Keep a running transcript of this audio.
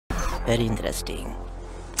Very interesting.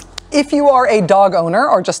 If you are a dog owner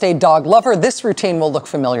or just a dog lover, this routine will look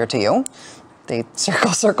familiar to you. The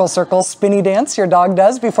circle, circle, circle spinny dance your dog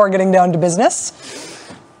does before getting down to business.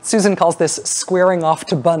 Susan calls this squaring off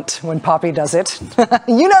to bunt when Poppy does it.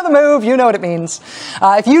 You know the move, you know what it means.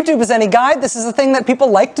 If YouTube is any guide, this is a thing that people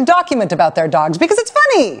like to document about their dogs because it's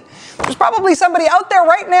funny. There's probably somebody out there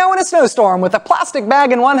right now in a snowstorm with a plastic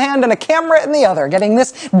bag in one hand and a camera in the other, getting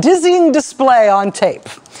this dizzying display on tape.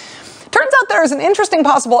 Turns out there is an interesting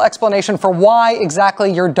possible explanation for why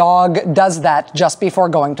exactly your dog does that just before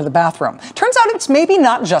going to the bathroom. Turns out it's maybe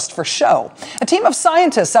not just for show. A team of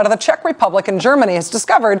scientists out of the Czech Republic and Germany has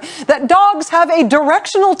discovered that dogs have a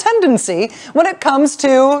directional tendency when it comes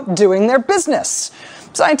to doing their business.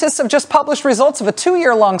 Scientists have just published results of a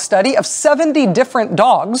 2-year-long study of 70 different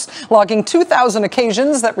dogs, logging 2,000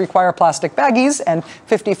 occasions that require plastic baggies and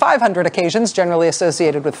 5,500 occasions generally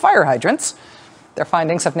associated with fire hydrants. Their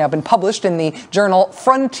findings have now been published in the journal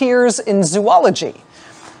Frontiers in Zoology.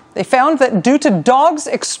 They found that due to dogs'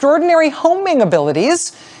 extraordinary homing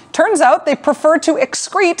abilities, turns out they prefer to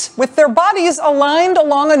excrete with their bodies aligned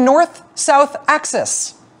along a north-south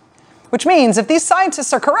axis. Which means, if these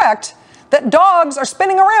scientists are correct, that dogs are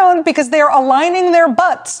spinning around because they are aligning their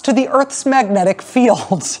butts to the Earth's magnetic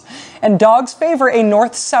field. And dogs favor a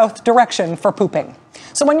north-south direction for pooping.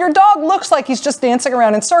 So when your dog looks like he's just dancing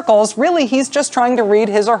around in circles, really he's just trying to read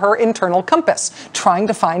his or her internal compass, trying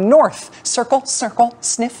to find north. Circle, circle,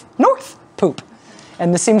 sniff, north, poop.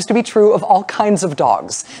 And this seems to be true of all kinds of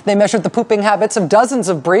dogs. They measured the pooping habits of dozens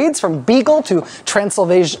of breeds, from Beagle to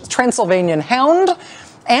Transylvanian Hound,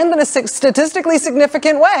 and in a statistically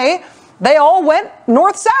significant way, they all went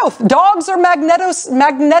north-south. Dogs are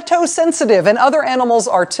magnetosensitive, and other animals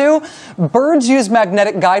are too. Birds use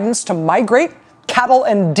magnetic guidance to migrate. Cattle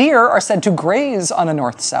and deer are said to graze on a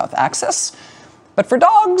north-south axis. But for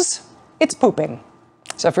dogs, it's pooping.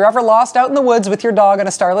 So if you're ever lost out in the woods with your dog on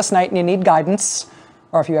a starless night and you need guidance,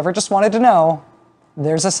 or if you ever just wanted to know,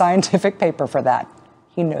 there's a scientific paper for that.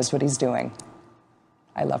 He knows what he's doing.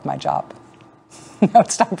 I love my job. Now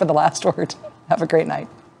it's time for the last word. Have a great night.